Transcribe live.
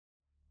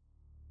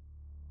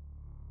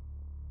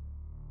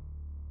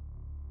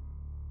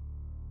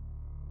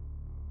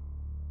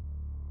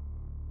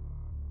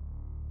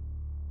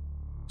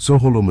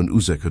Soholom and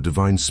Uzzek are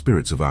divine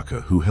spirits of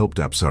Akka who helped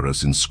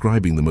Apsaras in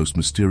scribing the most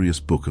mysterious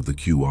book of the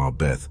Qr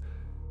Beth.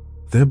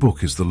 Their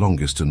book is the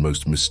longest and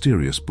most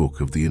mysterious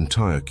book of the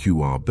entire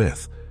Qr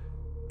Beth.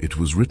 It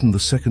was written the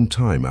second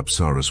time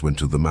Apsaras went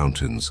to the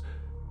mountains,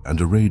 and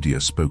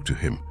Aradia spoke to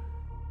him.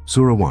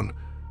 Surah 1.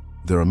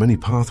 There are many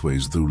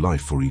pathways through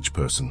life for each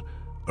person.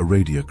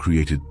 Aradia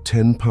created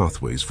 10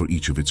 pathways for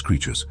each of its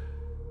creatures.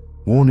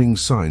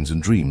 Warnings, signs,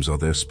 and dreams are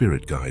their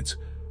spirit guides.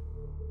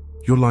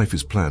 Your life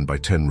is planned by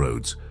 10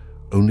 roads.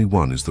 Only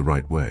one is the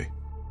right way.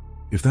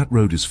 If that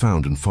road is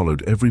found and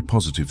followed, every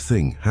positive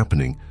thing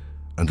happening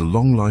and a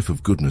long life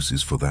of goodness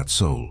is for that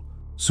soul.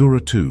 Surah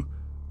 2.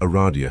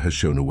 Aradia has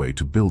shown a way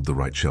to build the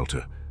right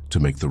shelter, to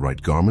make the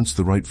right garments,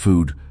 the right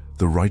food,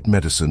 the right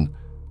medicine,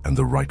 and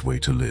the right way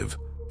to live.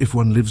 If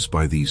one lives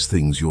by these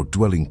things, your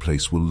dwelling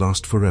place will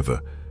last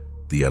forever.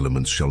 The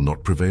elements shall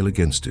not prevail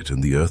against it,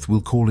 and the earth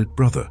will call it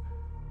brother.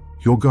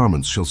 Your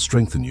garments shall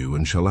strengthen you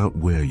and shall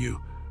outwear you.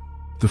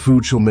 The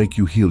food shall make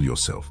you heal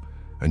yourself,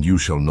 and you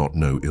shall not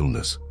know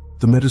illness.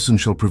 The medicine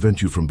shall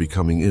prevent you from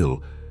becoming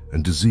ill,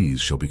 and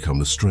disease shall become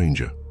a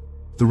stranger.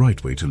 The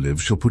right way to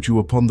live shall put you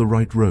upon the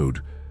right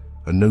road,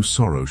 and no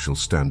sorrow shall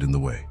stand in the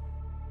way.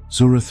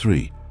 Surah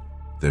 3.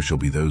 There shall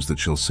be those that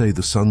shall say,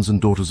 the sons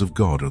and daughters of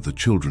God are the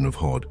children of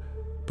Hod,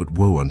 but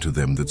woe unto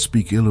them that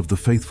speak ill of the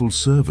faithful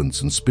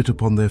servants and spit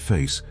upon their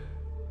face.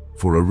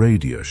 For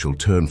Aradia shall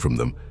turn from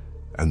them,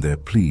 and their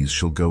pleas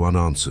shall go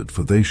unanswered,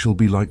 for they shall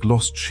be like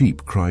lost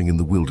sheep crying in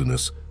the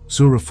wilderness.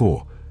 Surah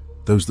 4.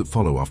 Those that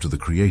follow after the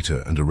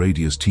Creator and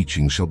Aradia's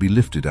teachings shall be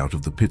lifted out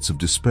of the pits of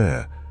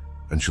despair,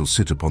 and shall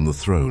sit upon the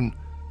throne.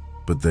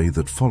 But they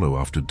that follow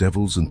after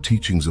devils and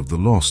teachings of the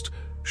lost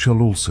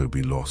shall also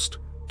be lost.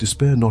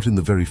 Despair not in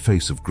the very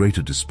face of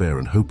greater despair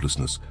and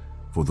hopelessness,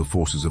 for the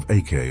forces of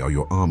Ak are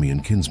your army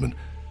and kinsmen.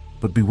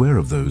 But beware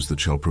of those that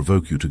shall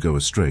provoke you to go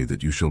astray,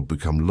 that you shall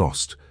become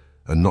lost,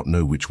 and not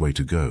know which way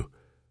to go.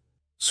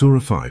 Surah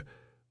 5.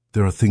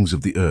 There are things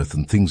of the earth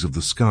and things of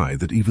the sky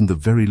that even the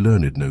very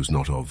learned knows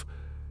not of.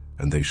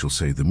 And they shall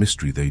say the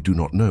mystery they do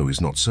not know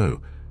is not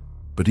so.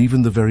 But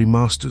even the very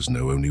masters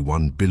know only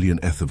 1 billion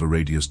of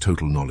Aradia's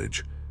total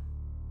knowledge.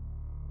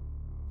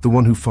 The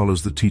one who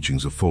follows the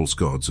teachings of false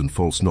gods and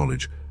false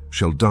knowledge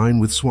shall dine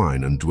with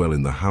swine and dwell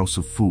in the house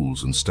of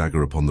fools and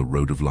stagger upon the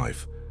road of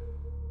life.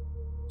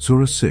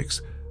 Surah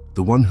 6.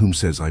 The one whom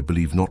says, I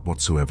believe not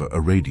whatsoever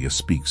Aradia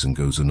speaks and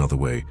goes another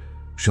way,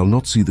 shall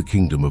not see the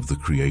kingdom of the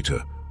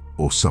Creator,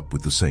 or sup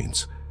with the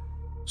saints.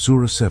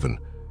 Surah 7.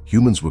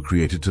 Humans were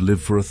created to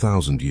live for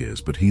 1,000 years,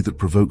 but he that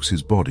provokes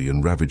his body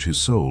and ravage his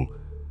soul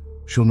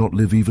shall not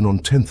live even on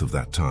 1/10 of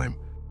that time.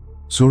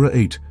 Surah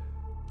 8.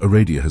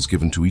 Aradia has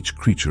given to each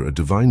creature a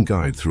divine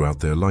guide throughout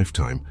their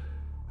lifetime,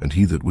 and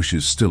he that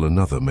wishes still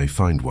another may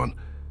find one.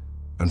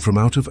 And from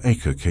out of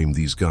Acre came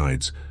these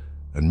guides,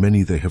 and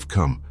many they have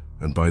come,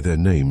 and by their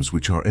names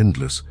which are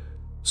endless.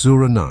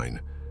 Surah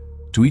 9.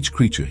 To each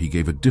creature he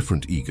gave a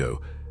different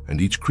ego,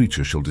 and each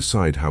creature shall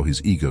decide how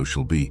his ego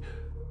shall be.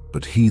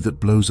 But he that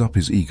blows up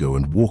his ego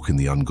and walk in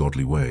the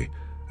ungodly way,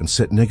 and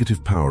set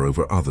negative power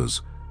over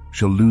others,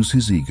 shall lose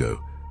his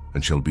ego,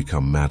 and shall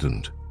become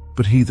maddened.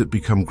 But he that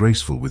become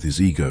graceful with his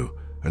ego,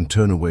 and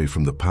turn away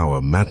from the power,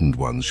 maddened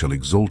ones shall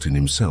exalt in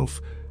himself,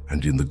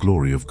 and in the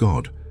glory of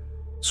God.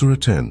 Surah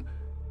 10.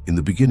 In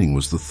the beginning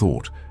was the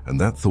thought,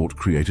 and that thought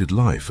created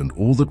life, and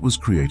all that was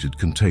created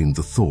contained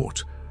the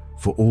thought.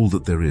 For all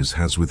that there is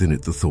has within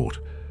it the thought,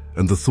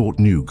 and the thought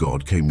knew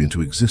God came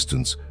into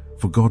existence,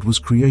 for God was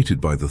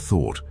created by the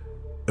thought,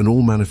 and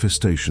all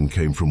manifestation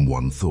came from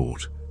one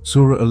thought.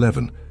 Surah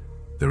 11.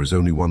 There is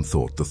only one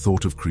thought, the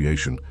thought of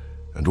creation,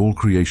 and all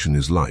creation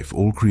is life,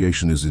 all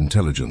creation is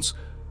intelligence,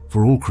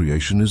 for all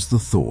creation is the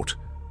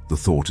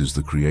thought is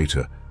the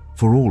Creator,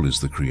 for all is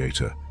the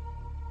Creator.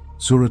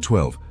 Surah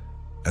 12.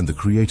 And the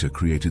Creator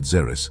created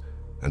Zeres,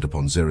 and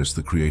upon Zeres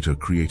the Creator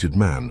created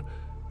man,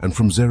 and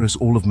from Zeres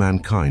all of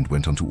mankind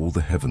went unto all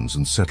the heavens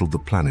and settled the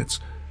planets,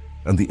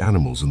 and the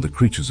animals and the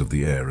creatures of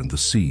the air and the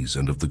seas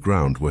and of the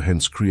ground were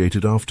hence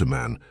created after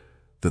man,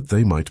 that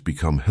they might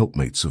become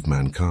helpmates of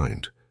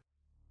mankind.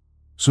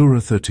 Surah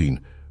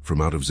 13.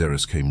 From out of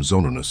Zeres came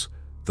Zonanus,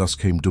 thus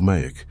came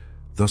Domaic,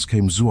 thus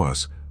came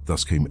Zuas,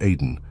 thus came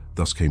Aden,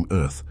 thus came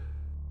Earth.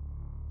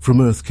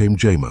 From Earth came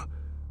Jama,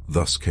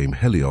 thus came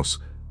Helios,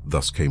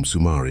 thus came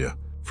Sumaria.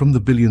 From the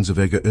billions of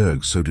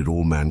Ega so did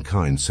all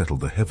mankind settle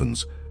the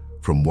heavens,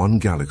 from one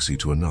galaxy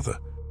to another.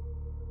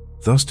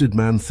 Thus did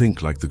man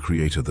think like the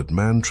Creator, that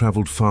man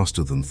traveled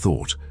faster than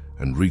thought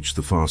and reached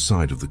the far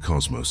side of the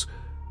cosmos.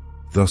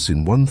 Thus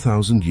in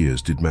 1,000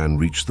 years did man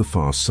reach the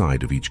far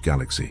side of each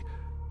galaxy,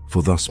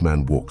 for thus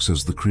man walks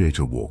as the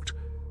Creator walked.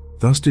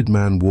 Thus did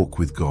man walk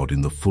with God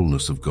in the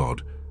fullness of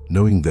God,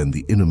 knowing then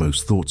the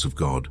innermost thoughts of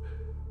God.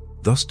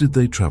 Thus did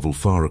they travel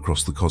far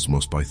across the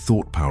cosmos by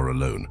thought power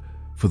alone,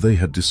 for they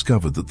had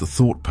discovered that the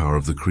thought power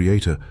of the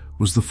Creator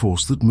was the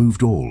force that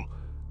moved all,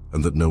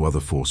 and that no other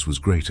force was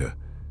greater.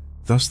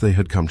 Thus they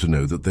had come to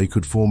know that they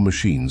could form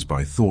machines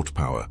by thought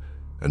power,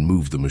 and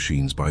move the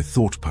machines by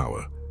thought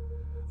power.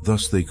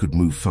 Thus they could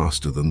move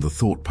faster than the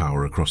thought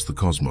power across the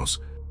cosmos,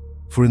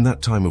 For in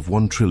that time of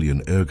 1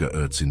 trillion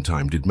erga in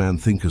time did man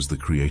think as the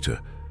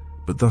Creator,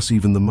 but thus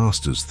even the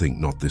masters think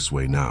not this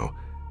way now,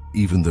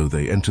 even though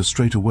they enter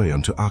straight away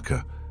unto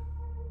Akka.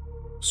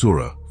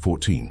 Surah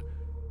 14.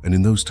 And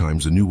in those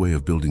times a new way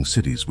of building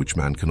cities which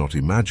man cannot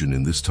imagine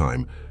in this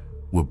time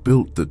were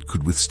built that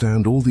could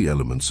withstand all the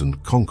elements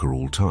and conquer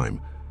all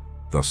time,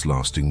 thus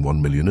lasting 1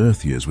 million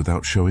earth years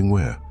without showing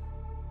wear.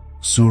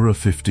 Surah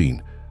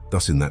 15.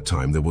 Thus in that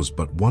time there was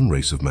but one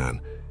race of man,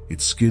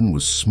 its skin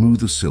was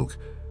smooth as silk,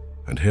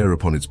 and hair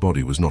upon its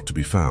body was not to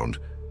be found,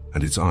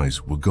 and its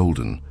eyes were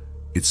golden,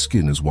 its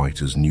skin as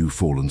white as new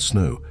fallen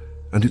snow,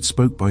 and it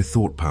spoke by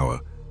thought power,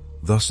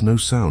 thus no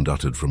sound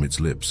uttered from its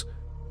lips.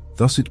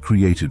 Thus it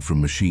created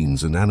from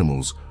machines and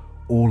animals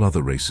all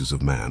other races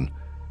of man,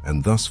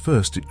 and thus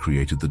first it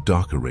created the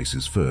darker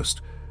races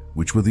first,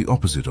 which were the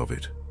opposite of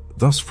it.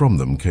 Thus from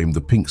them came the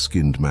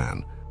pink-skinned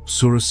man.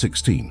 Surah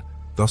 16.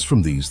 Thus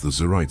from these the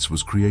Zerites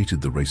was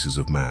created the races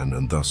of man,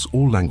 and thus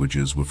all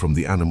languages were from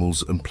the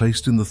animals and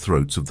placed in the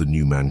throats of the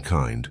new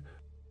mankind.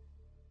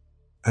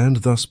 And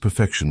thus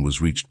perfection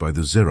was reached by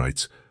the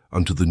Zerites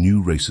unto the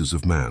new races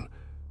of man,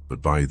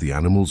 but by the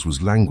animals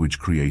was language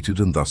created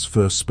and thus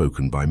first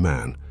spoken by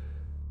man.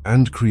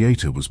 And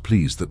Creator was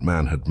pleased that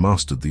man had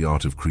mastered the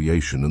art of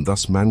creation, and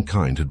thus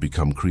mankind had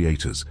become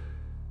creators.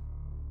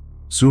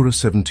 Surah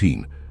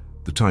 17.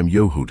 The time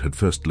Yohud had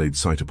first laid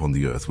sight upon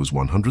the earth was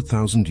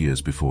 100,000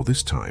 years before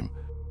this time.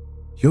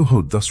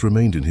 Yohud thus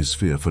remained in his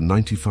sphere for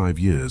 95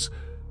 years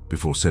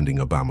before sending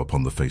Abam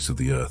upon the face of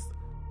the earth.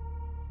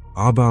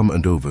 Abam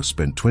and Ova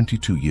spent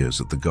 22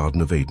 years at the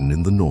Garden of Eden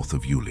in the north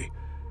of Uli.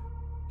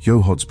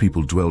 Yohud's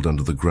people dwelled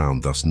under the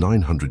ground thus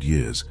 900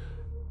 years.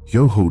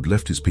 Yohud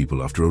left his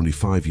people after only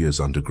 5 years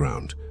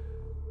underground.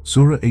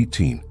 Surah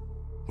 18.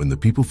 When the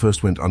people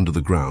first went under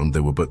the ground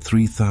there were but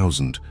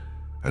 3,000,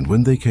 and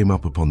when they came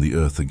up upon the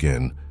earth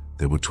again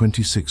there were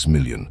 26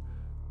 million.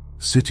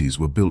 Cities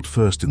were built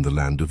first in the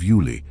land of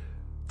Uli,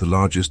 the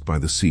largest by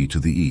the sea to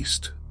the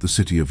east, the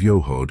city of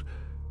Yohud,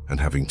 and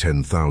having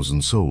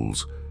 10,000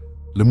 souls.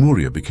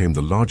 Lemuria became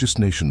the largest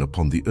nation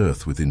upon the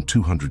earth within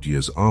 200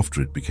 years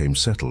after it became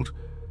settled.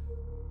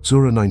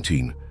 Surah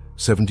 19.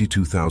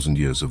 72,000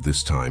 years of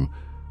this time,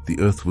 the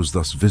earth was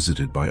thus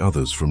visited by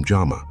others from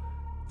Jama,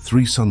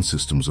 3 sun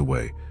systems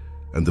away,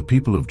 and the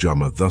people of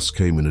Jama thus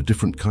came in a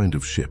different kind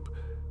of ship,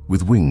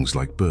 with wings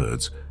like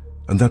birds,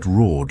 and that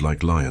roared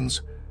like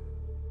lions.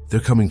 Their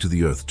coming to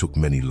the earth took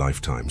many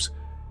lifetimes.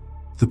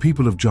 The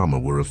people of Jama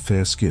were of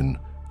fair skin,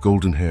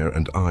 golden hair,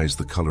 and eyes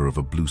the color of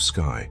a blue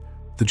sky.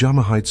 The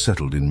Jamahites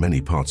settled in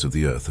many parts of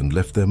the earth and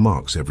left their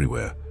marks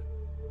everywhere.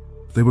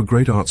 They were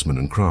great artsmen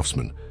and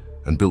craftsmen,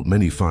 and built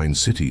many fine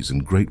cities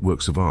and great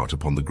works of art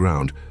upon the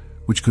ground,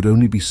 which could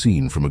only be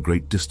seen from a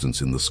great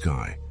distance in the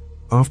sky.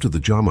 After the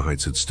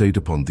Jamahites had stayed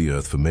upon the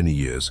earth for many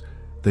years,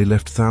 they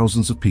left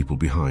thousands of people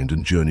behind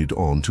and journeyed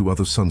on to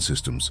other sun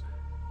systems.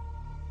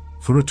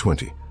 Surah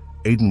 20.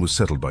 Aden was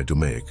settled by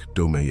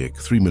Domaic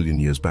 3 million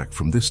years back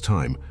from this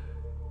time.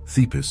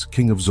 Thepis,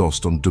 king of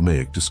Zost on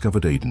Domaic,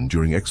 discovered Aden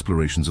during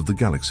explorations of the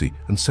galaxy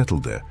and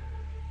settled there.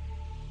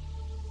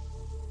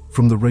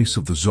 From the race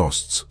of the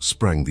Zosts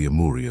sprang the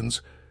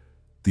Amurians.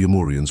 The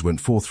Amurians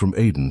went forth from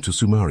Aden to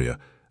Sumaria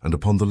and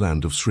upon the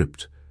land of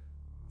Sript.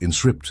 In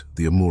Sript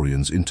the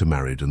Amurians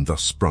intermarried and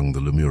thus sprung the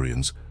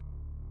Lemurians.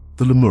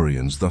 The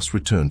Lemurians thus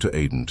returned to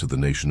Aden to the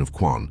nation of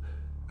Quan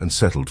and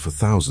settled for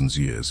thousands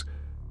years.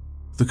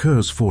 The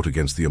Kurs fought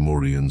against the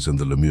Amurians and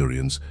the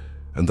Lemurians,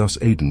 and thus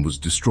Aden was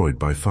destroyed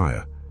by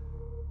fire.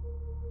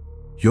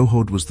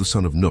 Yohud was the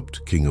son of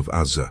Nupt, king of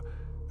Azza,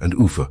 and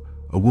Ufa,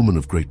 a woman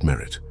of great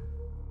merit.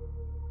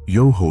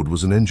 Yohud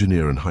was an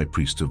engineer and high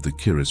priest of the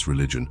Kiris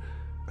religion,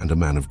 and a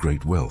man of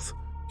great wealth.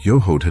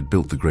 Yohud had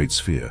built the great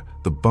sphere,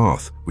 the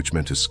bath, which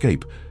meant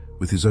escape,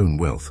 with his own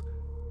wealth.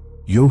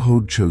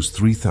 Yohud chose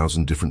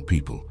 3,000 different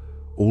people,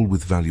 all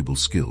with valuable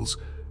skills,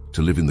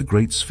 to live in the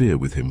great sphere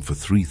with him for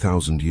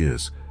 3,000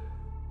 years.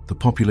 The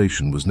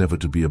population was never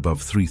to be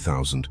above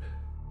 3,000.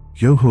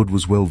 Yohud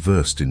was well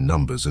versed in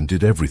numbers and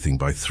did everything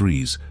by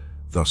threes.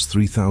 Thus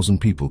 3,000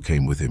 people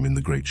came with him in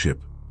the great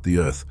ship, the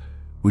earth,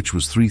 which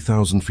was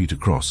 3,000 feet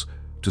across,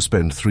 to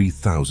spend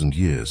 3,000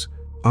 years.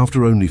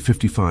 After only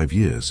 55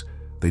 years,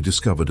 they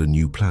discovered a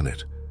new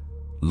planet.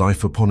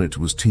 Life upon it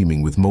was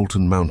teeming with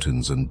molten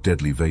mountains and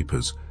deadly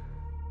vapors.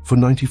 For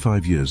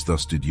 95 years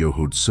thus did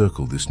Yohud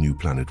circle this new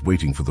planet,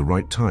 waiting for the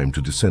right time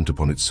to descend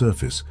upon its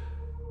surface.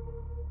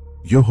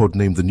 Yohud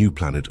named the new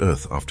planet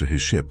Earth after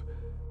his ship.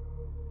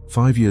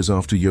 5 years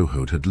after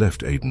Yohud had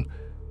left Aden,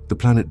 the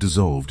planet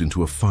dissolved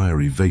into a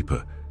fiery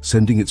vapor,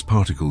 sending its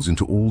particles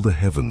into all the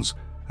heavens,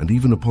 and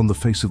even upon the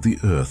face of the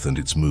earth and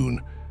its moon.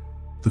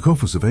 The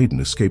Kophos of Aden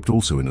escaped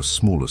also in a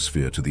smaller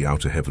sphere to the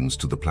outer heavens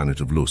to the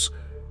planet of Lus,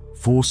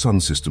 4 sun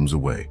systems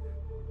away.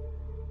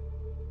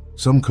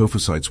 Some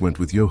Kophosites went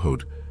with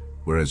Yohud,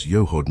 whereas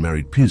Yohud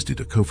married Pizdid,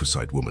 a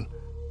Kophosite woman.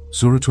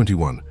 Surah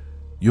 21.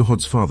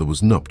 Yohud's father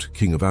was Nupt,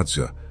 king of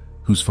Adzah,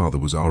 whose father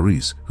was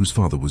Aris, whose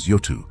father was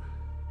Yotu.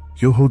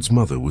 Yohud's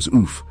mother was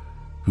Uf,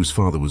 whose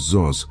father was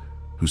Zoz,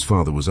 whose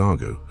father was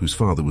Argo, whose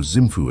father was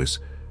Zimphuis,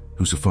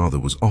 whose father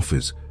was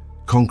Ophiz,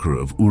 conqueror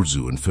of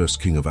Urzu and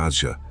first king of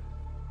Azja.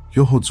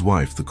 Yohod's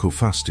wife, the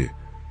Kophasti,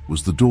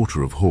 was the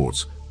daughter of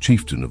Horz,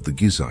 chieftain of the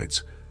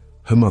Gizites.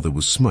 Her mother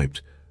was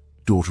Smiped,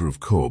 daughter of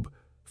Kob,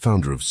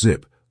 founder of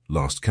Zip,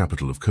 last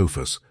capital of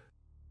Kophas.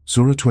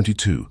 Surah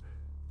 22.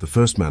 The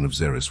first man of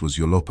Zeres was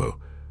Yolopo,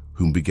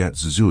 whom begat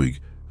Zezuig,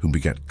 whom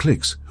begat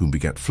Klix, whom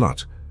begat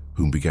Flut,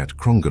 whom begat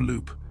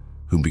Krongalup,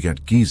 whom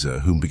begat Giza,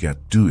 whom begat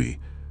Dui,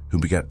 whom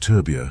begat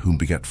Turbia, whom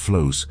begat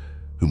Phlos,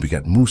 whom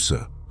begat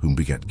Musa, whom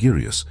begat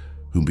Girius,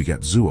 whom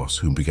begat Zuos,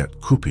 whom begat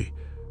Kupi,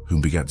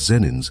 whom begat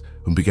Zenins,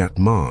 whom begat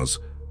Mars,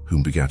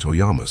 whom begat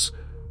Oyamus,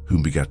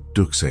 whom begat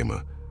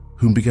Duxema,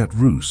 whom begat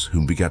Rus,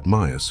 whom begat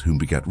Maias, whom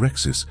begat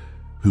Rexis,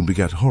 whom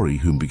begat Hori,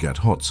 whom begat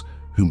Hots,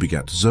 whom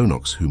begat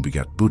Zonox, whom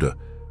begat Buddha,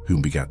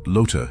 whom begat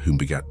Lota, whom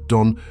begat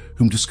Don,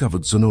 whom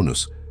discovered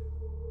Zononus.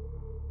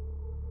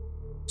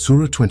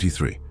 Surah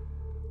 23.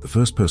 The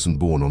first person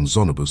born on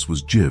Zonobus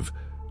was Jiv,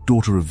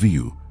 daughter of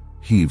Viu,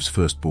 Heve's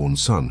firstborn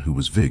son, who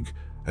was Vig,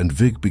 and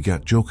Vig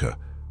begat Joka,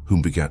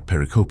 whom begat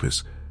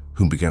Pericopis,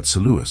 whom begat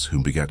Seleuus,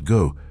 whom begat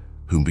Go,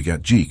 whom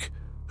begat Jeek,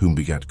 whom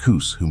begat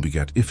Kus, whom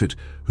begat Ifit,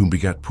 whom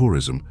begat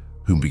Purism,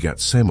 whom begat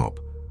Semop,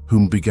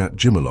 whom begat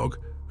Jimalog,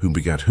 whom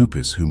begat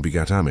Hupis, whom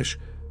begat Amish,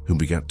 whom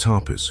begat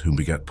Tarpis, whom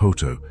begat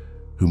Poto,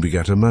 whom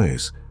begat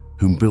Amais,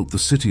 whom built the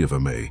city of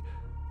Amai,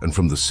 and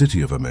from the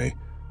city of Amai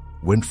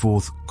went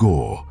forth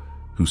Gor,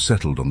 who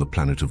settled on the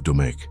planet of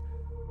Domek.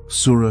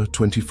 Surah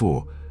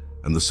 24.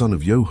 And the son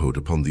of Yohod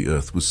upon the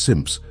earth was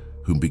Simps,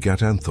 whom begat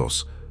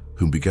Anthos,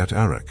 whom begat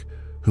Arak,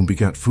 whom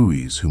begat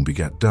Fuis, whom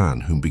begat Dan,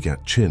 whom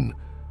begat Chin,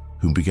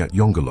 whom begat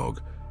Yongalog,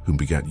 whom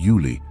begat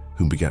Uli,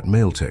 whom begat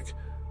Maeltek,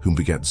 whom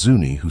begat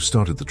Zuni, who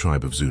started the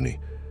tribe of Zuni.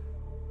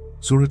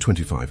 Surah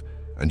 25.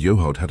 And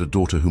Yohod had a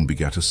daughter whom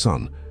begat a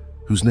son,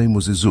 whose name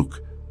was Izuk,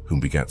 whom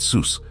begat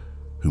Sus,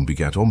 whom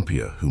begat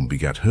Ompia, whom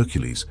begat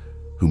Hercules,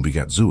 whom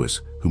begat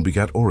Zeus, whom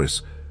begat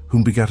Oris,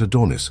 whom begat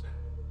Adonis,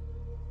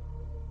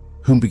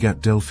 whom begat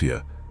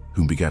Delphia,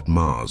 whom begat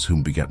Mars,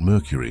 whom begat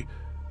Mercury,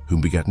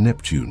 whom begat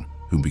Neptune,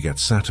 whom begat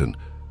Saturn,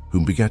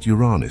 whom begat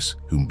Uranus,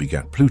 whom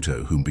begat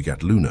Pluto, whom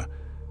begat Luna,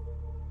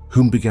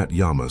 whom begat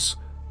Yamas,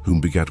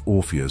 whom begat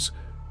Orpheus,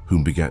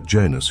 whom begat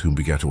Janus, whom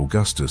begat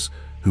Augustus,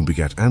 whom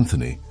begat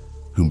Anthony,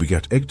 whom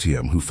begat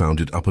Ectium, who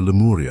founded Upper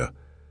Lemuria.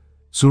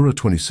 Surah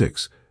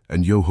 26.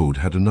 And Yohod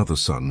had another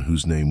son,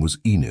 whose name was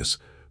Enis,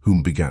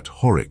 whom begat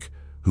Horic,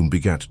 whom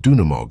begat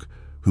Dunamog,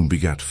 whom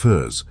begat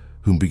Furs,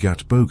 whom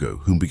begat Bogo,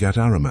 whom begat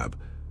Aramab,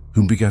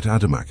 whom begat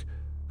Adamak,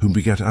 whom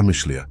begat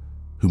Amishlia,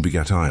 whom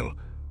begat Isle,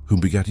 whom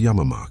begat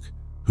Yamamak,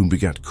 whom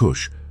begat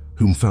Cush,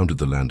 whom founded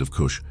the land of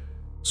Cush.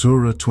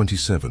 Surah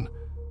 27.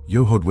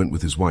 Yohod went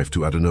with his wife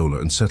to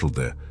Adanola and settled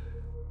there.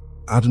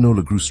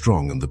 Adanola grew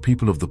strong, and the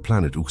people of the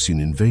planet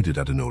Uxin invaded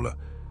Adanola.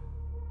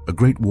 A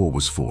great war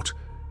was fought,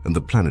 and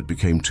the planet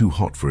became too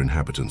hot for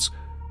inhabitants.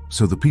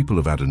 So the people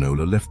of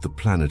Adanola left the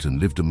planet and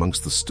lived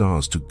amongst the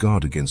stars to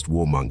guard against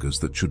warmongers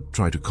that should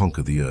try to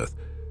conquer the earth.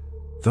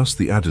 Thus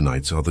the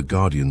Adonites are the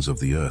guardians of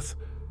the earth.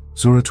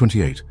 Surah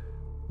 28.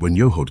 When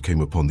Yohod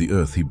came upon the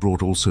earth, he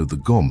brought also the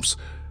Gomps,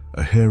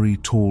 a hairy,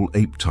 tall,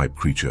 ape-type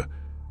creature,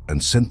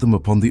 and sent them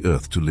upon the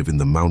earth to live in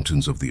the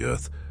mountains of the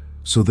earth,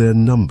 so their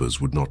numbers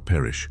would not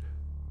perish.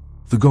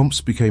 The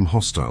Gomps became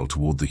hostile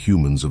toward the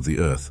humans of the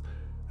earth,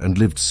 and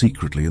lived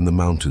secretly in the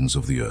mountains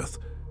of the earth,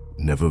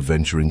 never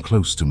venturing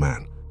close to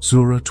man.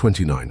 Surah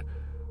 29.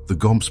 The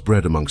Gomps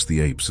bred amongst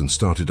the apes and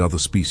started other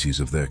species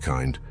of their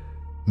kind.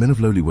 Men of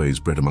lowly ways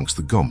bred amongst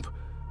the Gomp,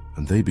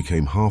 and they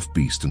became half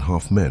beast and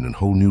half men, and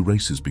whole new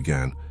races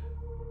began.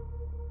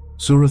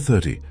 Surah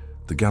 30.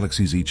 The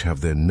galaxies each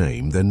have their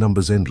name, their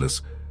numbers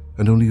endless,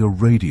 and only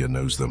Aradia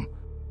knows them.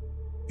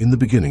 In the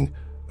beginning,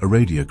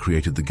 Aradia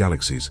created the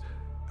galaxies,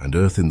 and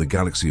Earth in the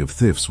galaxy of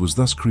Thifs was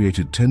thus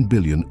created 10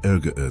 billion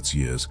Erga-Ertz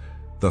years,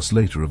 thus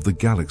later of the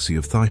galaxy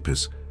of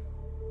Thipis.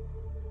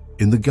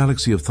 In the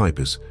galaxy of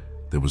Thipis,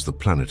 there was the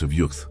planet of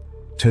Yuth,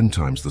 10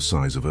 times the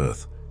size of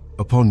Earth.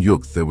 Upon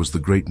Yuth there was the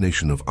great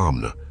nation of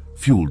Amna,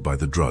 fueled by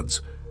the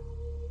Druds.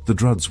 The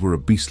Druds were a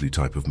beastly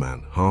type of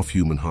man, half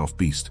human, half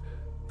beast,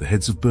 the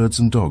heads of birds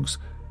and dogs,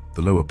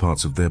 the lower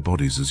parts of their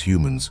bodies as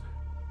humans.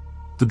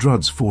 The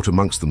Druds fought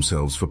amongst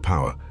themselves for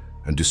power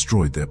and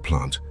destroyed their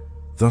plant,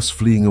 thus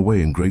fleeing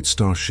away in great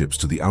starships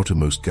to the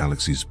outermost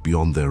galaxies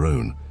beyond their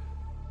own.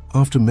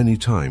 After many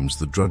times,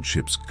 the Drud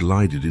ships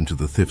glided into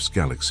the Thifs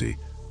galaxy,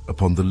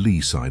 upon the lee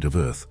side of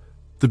Earth.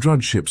 The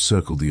Drud ships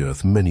circled the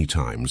Earth many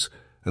times,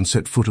 and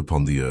set foot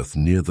upon the Earth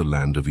near the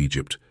land of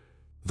Egypt.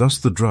 Thus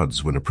the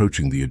Druds, when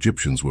approaching the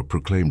Egyptians, were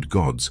proclaimed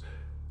gods,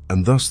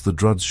 and thus the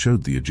Druds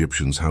showed the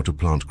Egyptians how to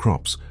plant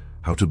crops,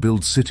 how to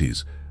build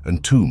cities,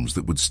 and tombs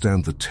that would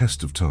stand the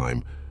test of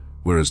time,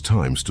 whereas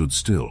time stood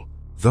still.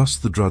 Thus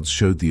the Druds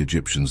showed the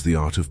Egyptians the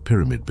art of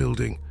pyramid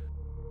building.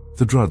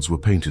 The Druds were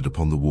painted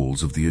upon the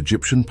walls of the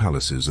Egyptian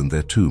palaces and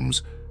their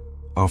tombs,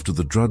 after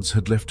the Druds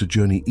had left to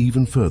journey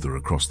even further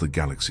across the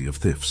galaxy of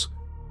Thifs.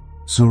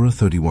 Surah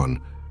 31.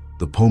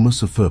 The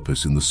Pomus of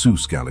Furpus in the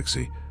Sus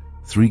galaxy,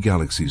 3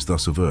 galaxies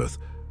thus of Earth,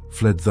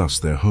 fled thus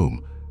their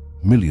home,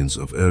 millions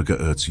of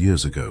Erga-Ertz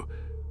years ago,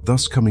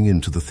 thus coming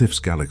into the Thif's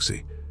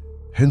galaxy.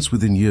 Hence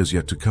within years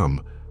yet to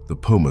come, the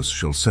Pomus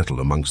shall settle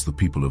amongst the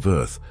people of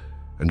earth,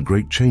 and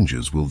great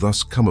changes will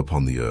thus come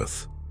upon the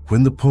earth.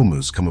 When the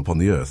Pomus come upon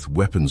the earth,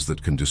 weapons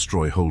that can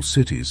destroy whole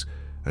cities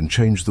and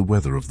change the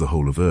weather of the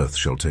whole of earth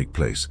shall take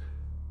place.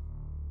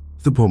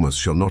 The Pomus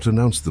shall not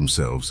announce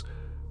themselves,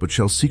 but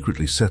shall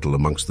secretly settle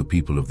amongst the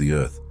people of the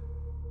earth.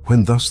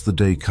 When thus the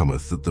day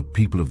cometh that the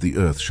people of the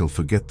earth shall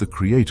forget the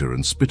Creator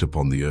and spit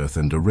upon the earth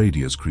and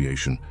Aradia's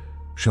creation,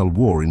 shall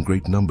war in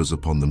great numbers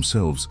upon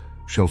themselves,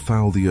 shall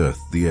foul the earth,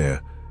 the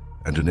air,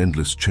 and an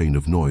endless chain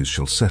of noise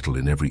shall settle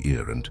in every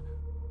ear, and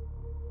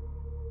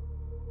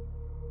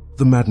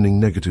the maddening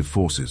negative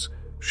forces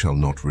shall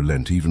not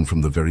relent even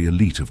from the very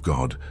elite of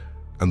God,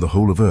 and the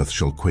whole of earth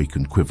shall quake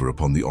and quiver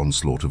upon the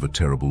onslaught of a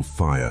terrible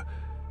fire.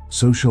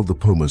 So shall the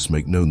Pomus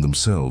make known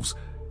themselves,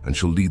 and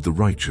shall lead the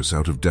righteous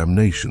out of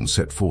damnation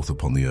set forth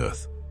upon the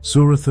earth.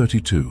 Surah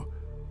 32.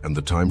 And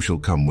the time shall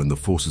come when the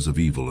forces of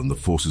evil and the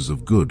forces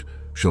of good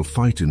shall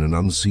fight in an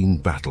unseen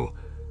battle,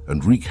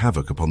 and wreak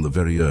havoc upon the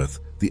very earth.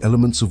 The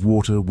elements of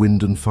water,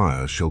 wind, and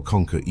fire shall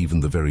conquer even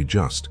the very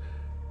just.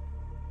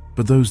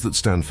 But those that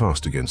stand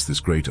fast against this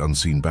great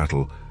unseen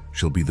battle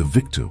shall be the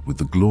victor, with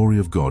the glory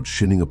of God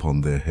shining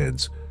upon their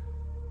heads.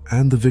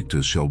 And the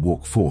victors shall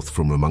walk forth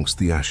from amongst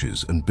the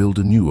ashes, and build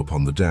anew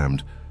upon the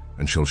damned,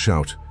 and shall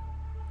shout,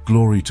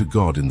 Glory to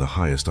God in the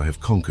highest, I have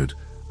conquered,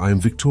 I am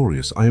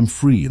victorious, I am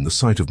free in the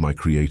sight of my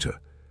Creator.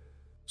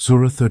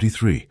 Surah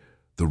 33.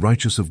 The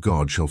righteous of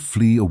God shall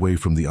flee away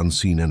from the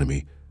unseen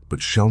enemy,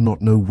 but shall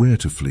not know where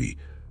to flee,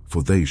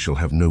 for they shall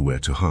have nowhere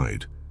to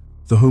hide.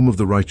 The home of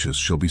the righteous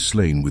shall be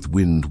slain with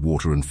wind,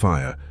 water, and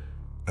fire,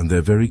 and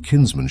their very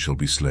kinsmen shall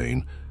be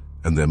slain,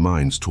 and their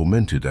minds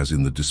tormented as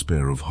in the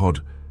despair of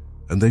Hod.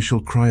 And they shall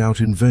cry out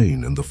in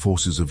vain, and the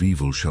forces of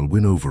evil shall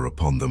win over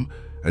upon them,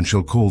 and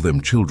shall call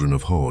them children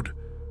of Hod.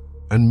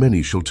 And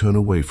many shall turn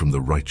away from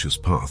the righteous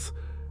path,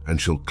 and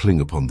shall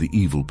cling upon the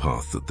evil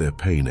path, that their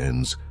pain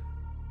ends.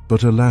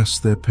 But alas,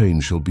 their pain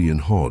shall be in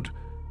Hod,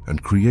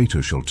 and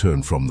Creator shall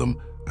turn from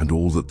them, and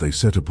all that they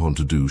set upon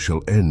to do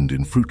shall end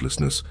in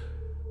fruitlessness,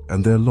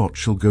 and their lot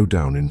shall go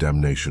down in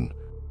damnation.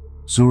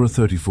 Surah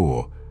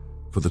 34.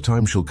 For the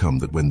time shall come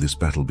that when this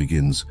battle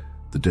begins,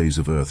 the days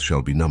of earth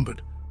shall be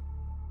numbered.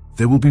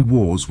 There will be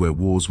wars where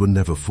wars were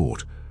never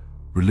fought,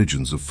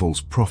 religions of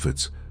false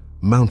prophets,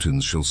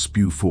 mountains shall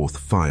spew forth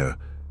fire,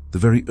 the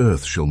very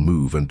earth shall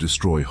move and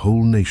destroy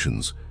whole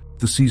nations.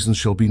 The seasons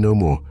shall be no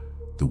more,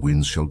 the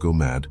winds shall go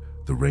mad,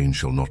 the rain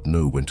shall not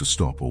know when to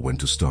stop or when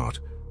to start.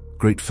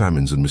 Great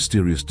famines and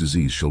mysterious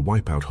disease shall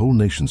wipe out whole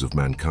nations of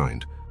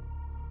mankind.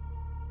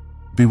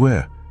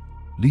 Beware,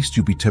 lest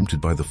you be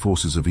tempted by the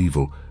forces of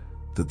evil,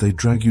 that they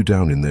drag you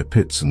down in their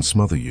pits and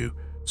smother you.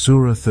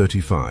 Surah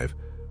 35.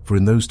 For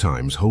in those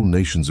times whole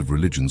nations of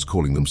religions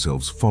calling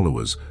themselves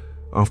followers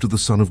after the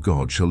Son of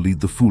God shall lead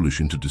the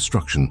foolish into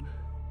destruction,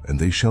 and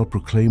they shall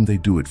proclaim they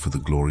do it for the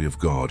glory of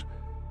God.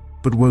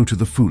 But woe to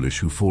the foolish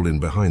who fall in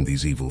behind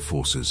these evil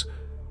forces,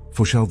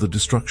 for shall the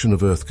destruction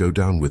of earth go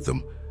down with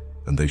them,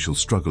 and they shall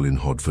struggle in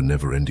Hod for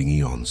never-ending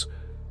eons.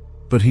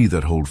 But he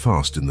that hold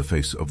fast in the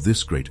face of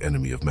this great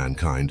enemy of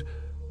mankind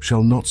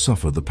shall not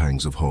suffer the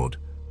pangs of Hod.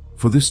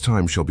 For this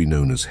time shall be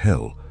known as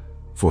hell,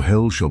 for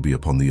hell shall be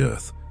upon the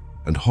earth,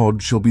 and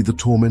Hod shall be the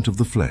torment of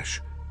the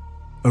flesh.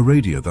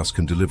 Aradia thus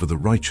can deliver the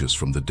righteous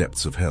from the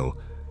depths of hell,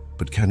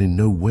 but can in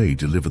no way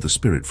deliver the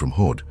spirit from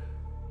Hod.